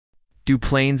Do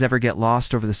planes ever get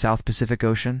lost over the South Pacific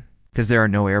Ocean? Because there are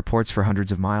no airports for hundreds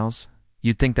of miles?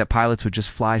 You'd think that pilots would just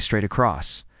fly straight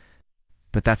across.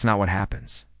 But that's not what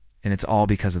happens, and it's all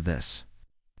because of this.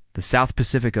 The South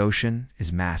Pacific Ocean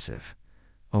is massive,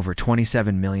 over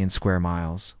 27 million square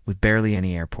miles, with barely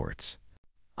any airports.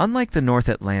 Unlike the North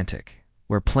Atlantic,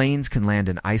 where planes can land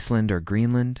in Iceland or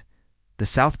Greenland, the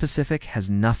South Pacific has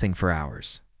nothing for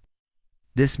hours.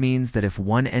 This means that if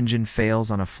one engine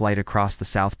fails on a flight across the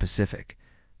South Pacific,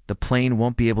 the plane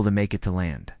won't be able to make it to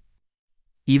land.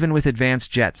 Even with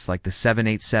advanced jets like the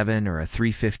 787 or a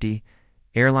 350,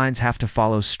 airlines have to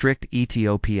follow strict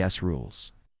ETOPS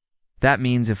rules. That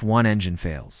means if one engine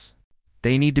fails,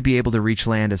 they need to be able to reach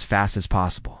land as fast as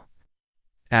possible.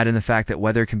 Add in the fact that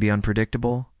weather can be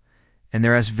unpredictable, and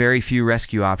there are very few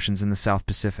rescue options in the South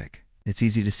Pacific. It's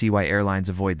easy to see why airlines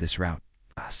avoid this route.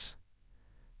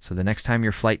 So the next time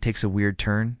your flight takes a weird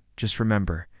turn, just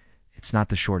remember, it's not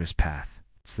the shortest path,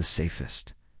 it's the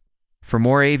safest. For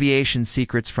more aviation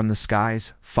secrets from the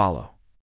skies, follow